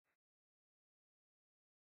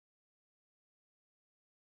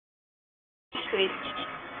Sweet.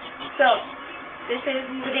 So, this is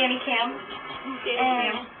the Danie cam.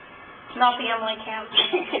 And not the Emily cam.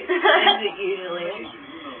 As it usually is.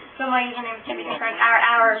 So my username is going to be different.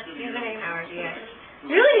 Our username. Ours, yeah.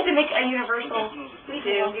 We really need to make a universal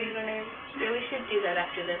username. Yeah, we should do that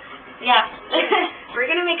after this. Yeah.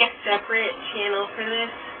 We're going to make a separate channel for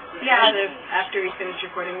this. Yeah. After we finish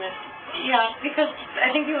recording this. Yeah, because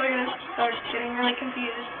I think people are going to start getting really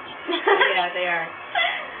confused. Yeah, they are.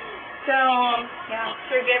 So, yeah.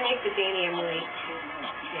 So we're going to make the Danie Emily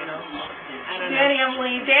channel. I don't know. Danie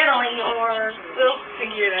Emily, Danie, or we'll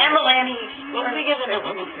figure it out. Emily. We'll figure that out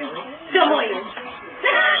when we feel it. Simile.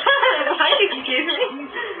 What? Excuse me?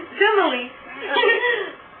 Simile.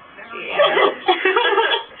 Yeah.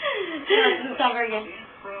 This is not very good.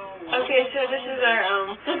 Okay, so this is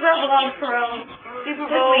our this is our vlog for Super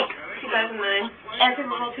Bowl 2009. And Super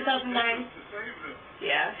Bowl 2009.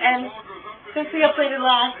 Yeah. And since we uploaded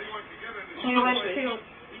last, we went to,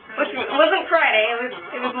 which wasn't Friday,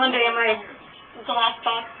 it was Monday in my glass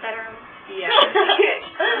box bedroom. Yeah.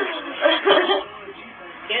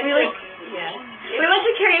 We went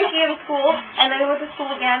to karaoke in school, and then we went to school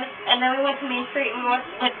again, and then we went to Main Street, and we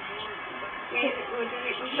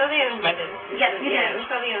saw the Uninvited. Yes, we did. Yeah, we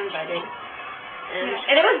saw the Uninvited.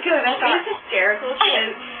 And it was good, I thought. It was hysterical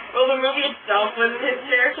because, well, the movie itself wasn't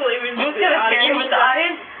hysterical. It was kind of scary with the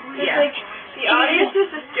audience. Yeah. The audience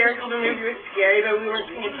was hysterical, the movie was scary, but we weren't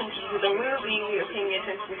paying attention to the movie, we were paying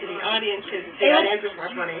attention to the audience because the audience was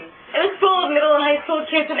more funny. It was full of middle and high school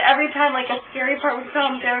kids, and every time, like, a scary part would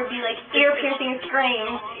come, there would be, like, ear-piercing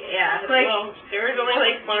screams. Yeah, like, well, there was only,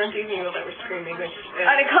 like, 1 or 2 people that were screaming, which...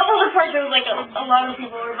 on a couple of parts, there was, like, a lot of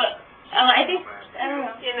people were, but, I think, I don't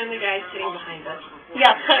know. And then the guy sitting behind us.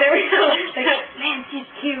 Yeah, there we go. Like, man, she's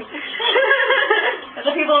cute.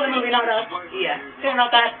 The people in the movie, not us. Yeah. They're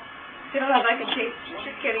not that... They don't have that good taste.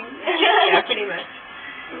 Just kidding. Yeah, pretty much.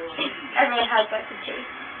 Everyone has that good taste.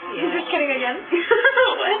 Yeah. Just kidding again.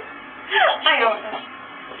 What? I don't know.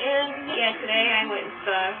 And, yeah, today I went and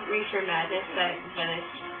saw Reefer Madness at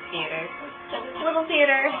Venice Theater. Little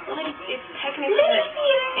theater. It's technically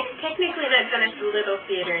not Venice Little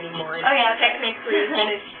Theater anymore. Oh, yeah. Technically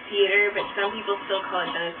Venice Theater, but some people still call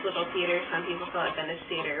it Venice Little Theater, some people call it Venice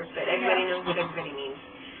Theater, but everybody knows what everybody means.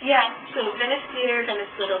 Yeah. So Venice Theater, Venice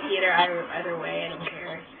Little Theater, either way, I don't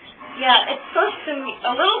care. Yeah, it's supposed to mean,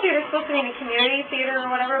 a little theater is supposed to mean a community theater or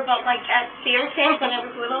whatever, but like at theater camp when I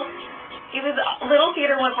was little, little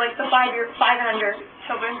theater was like the 500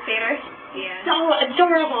 children's theater. Yeah. So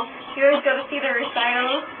adorable. You always go to see the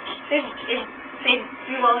recitals. They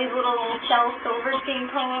do all these little Shel Silverstein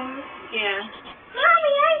poems. Yeah.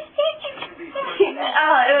 Mommy, I think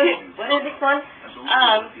what is this one?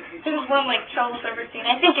 This is one like Shel Silverstein.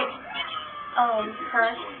 I think it's her.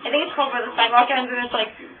 I think it's called Where the Sidewalk Ends, and it's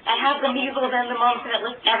like, I have the measles and the mumps, and it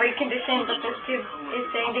lists every condition that this kid is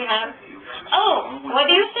saying they have. Oh, what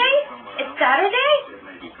do you say? It's Saturday?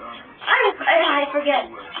 I forget.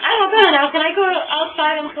 I don't know now. Can I go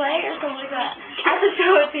outside and play or something like that? I have to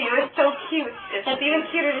show it to you. It's so cute. It's even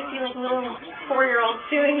cuter to see like little 4-year-olds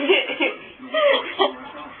doing it.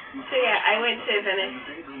 So yeah, I went to Venice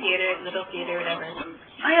Theater, Little Theater, whatever.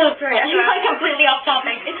 Oh yeah, that's right. I'm like completely off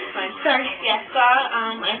topic. It's fine. Sorry. Yeah,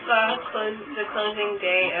 I saw the closing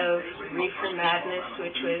day of Reefer Madness,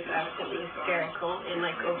 which was absolutely hysterical and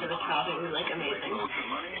like over the top. It was like amazing.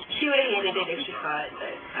 She would have hated it if she saw it,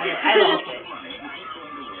 but I liked it.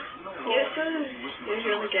 Yeah, so it was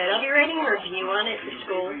really good. I'll be writing a review on it for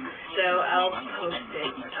school, so I'll post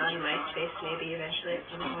it on MySpace maybe eventually at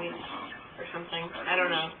some point or something. I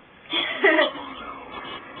don't know.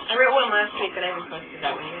 I wrote one last week, but I haven't posted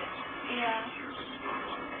that one yet. Yeah.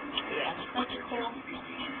 Yeah. That's cool.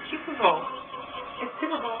 Super Bowl. It's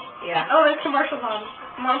Super Bowl. Yeah. Oh, there's commercials on.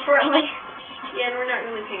 Mom friendly. Yeah, and we're not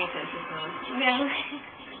really paying attention to them. Yeah.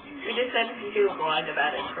 We decided to do a vlog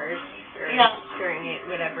about it first, or during it,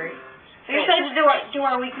 whatever. We decided to do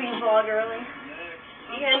our weekly vlog early.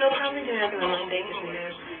 Yeah, no, probably do another on Monday, because we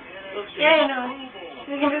know. We'll see. Yeah, I know.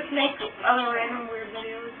 We can just make other random weird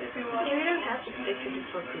videos if we want. Yeah, we don't have to stick to just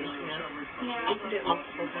 4 days, you know. Yeah. We can do it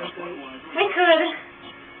multiple times a week. We could.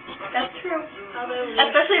 That's true. Although,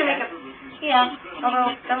 especially to make it. Yeah.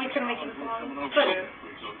 Although then we couldn't make it as long. But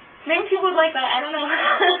maybe people would like that. I don't know.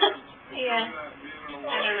 Yeah.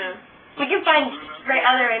 I don't know. We can find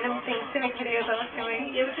other random things to make videos of us doing.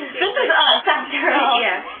 Yeah, we can do this is us, after all.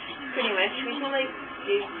 Yeah, pretty much. We can like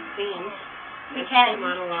do scenes. We can.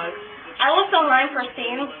 Monologues. I looked online for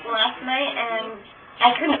scenes last night and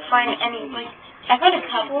I couldn't find any. Like, I found a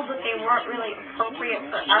couple, but they weren't really appropriate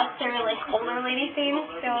for us. They were like older lady scenes.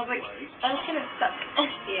 So I was like, that's gonna suck.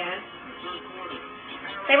 Yeah.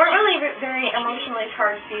 They weren't really very emotionally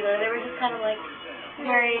charged either. They were just kind of like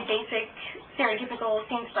very basic, stereotypical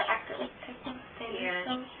things for actors type of things. Yeah.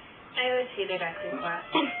 So. I always hated acting class.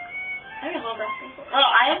 I love acting class. Well,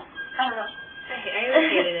 I don't know. I always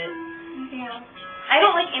hated it. Yeah. I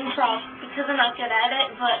don't like improv because I'm not good at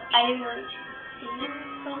it, but I like seeing it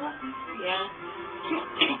so much. Yeah.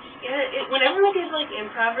 Yeah, whenever we did like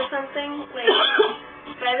improv or something, like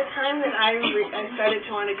by the time that I started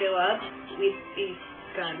to want to go up, we'd be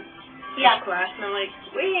done. Yeah. Class, and I'm like,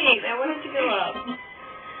 wait, I wanted to go up.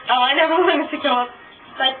 Oh, I never wanted to go up.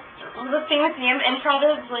 But the thing with the improv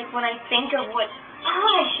is like when I think of what,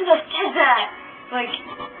 I should have said that. Like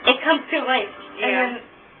it comes too late. Yeah. And then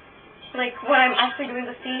like when I'm actually doing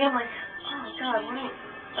the scene, I'm like, oh god, what?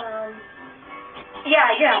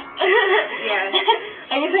 Yeah. Yeah.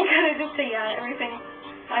 I guess I kind of just say everything.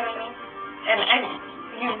 I don't know. And I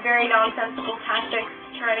use very nonsensical tactics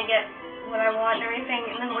to try to get what I want and everything.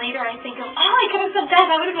 And then later I think of, I could have said that.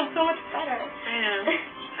 That would have been so much better. I know.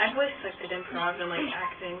 I've always sucked at improv and like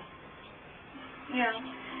acting. Yeah.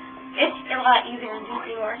 It's a lot easier than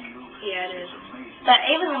DC work. Yeah, it is. But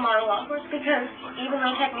even the monologue work, because even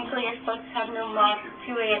though technically you're supposed to have no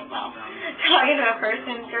talking to a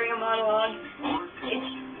person during a monologue, it's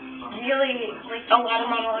really, like, a lot of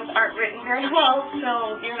monologues aren't written very well,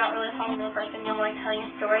 so you're not really talking to a person, you're more like telling a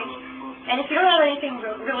story. And if you don't have anything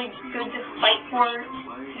really good to fight for,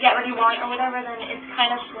 to get what you want or whatever, then it's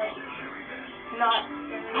kind of, like, not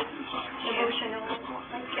very emotional.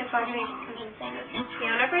 Like, it's not really convincing.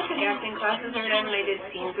 Yeah, whenever I took acting classes or whatever and I did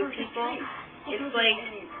scenes with people, it's like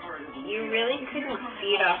you really couldn't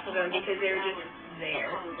feed off of them because they were just there.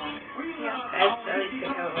 Yeah. That's at least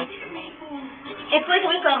how it was for me. It's like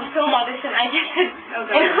with film audition I did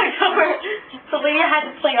Okay. in October. The lady I had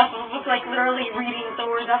to play off of was like literally reading the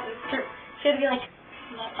words off the script. She had to be like,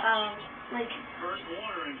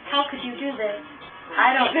 how could you do this?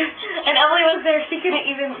 I don't know. And Emily was there, she couldn't.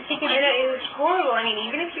 I know, it was horrible. I mean,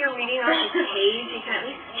 even if you're reading off the page, you can at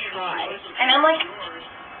least try. And I'm like,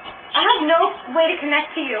 I have no way to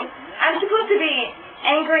connect to you. I'm supposed to be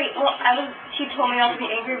angry. Well, she told me not to be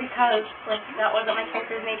angry because, like, that wasn't my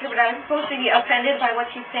character's nature, but I was supposed to be offended by what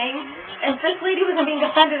she's saying. And this lady wasn't being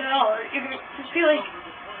offended at all. You could just be like,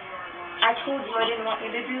 I told you I didn't want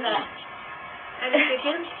you to do that. I mean,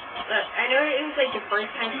 I know it was like the first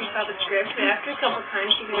time she saw the script, but after a couple times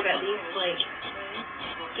she could have at least, like,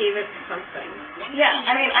 gave it something. Yeah,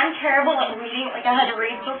 I mean, I'm terrible at reading. Like, I had to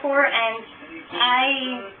read before, and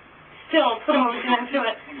I still put emotion into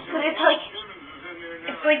it. But it's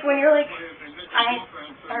like when you're like, I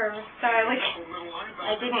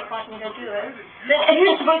didn't want you to do this. And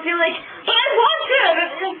you're supposed to be like, but I want to!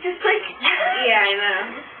 And it's just like... Yeah, I know.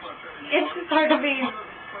 It's just hard to be...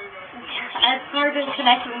 It's hard to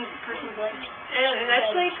connect with a person's like... And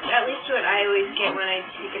that's like at least what I always get when I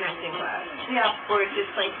take an acting class. Yeah. Or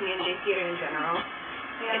just like community theater in general.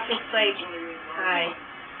 Yeah. It's just like, hi.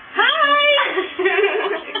 Hi!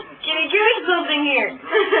 Can you give me something here?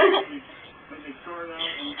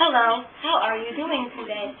 Hello. How are you doing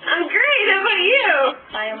today? I'm great. How about you?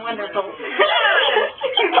 I am wonderful.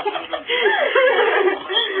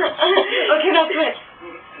 Okay, now switch.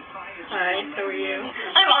 Hi, how are you?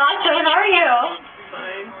 I'm awesome. How are you?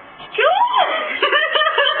 Fine. Good.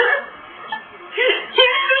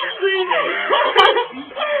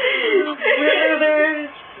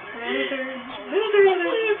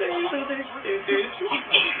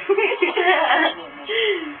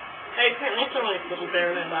 I apparently sound like Little Bear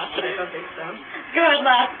when I laugh, but I don't think so. Go ahead,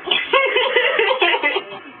 laugh.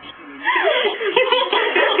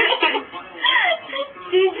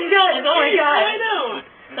 You guys, oh my god. I know.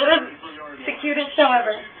 That is the cutest show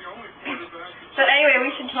ever. But anyway, we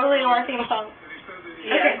should totally do our theme song.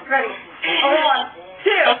 Yeah. Okay, ready. 1,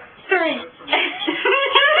 2, 3.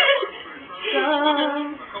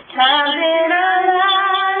 Sometimes in our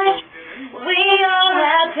lives, we all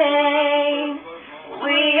have pain,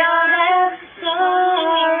 we all have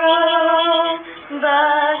sorrow,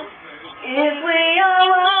 but if we are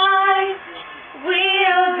wise, we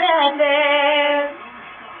know that there's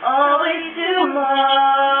always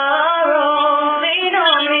tomorrow. Lean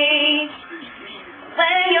on me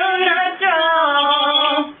when you're not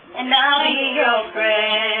strong, and I'll be your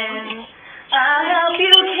friend. I'll help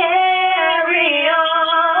you carry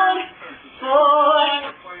on, for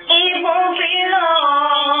it won't be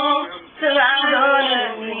long till I'm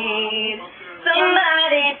gonna need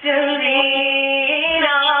somebody to lean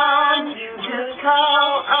on. You just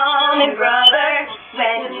call on me, brother,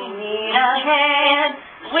 when you need a hand.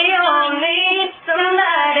 We all need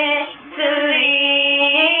somebody to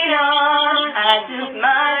lean on. I just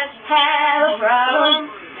might have a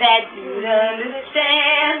problem that you'd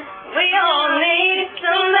understand.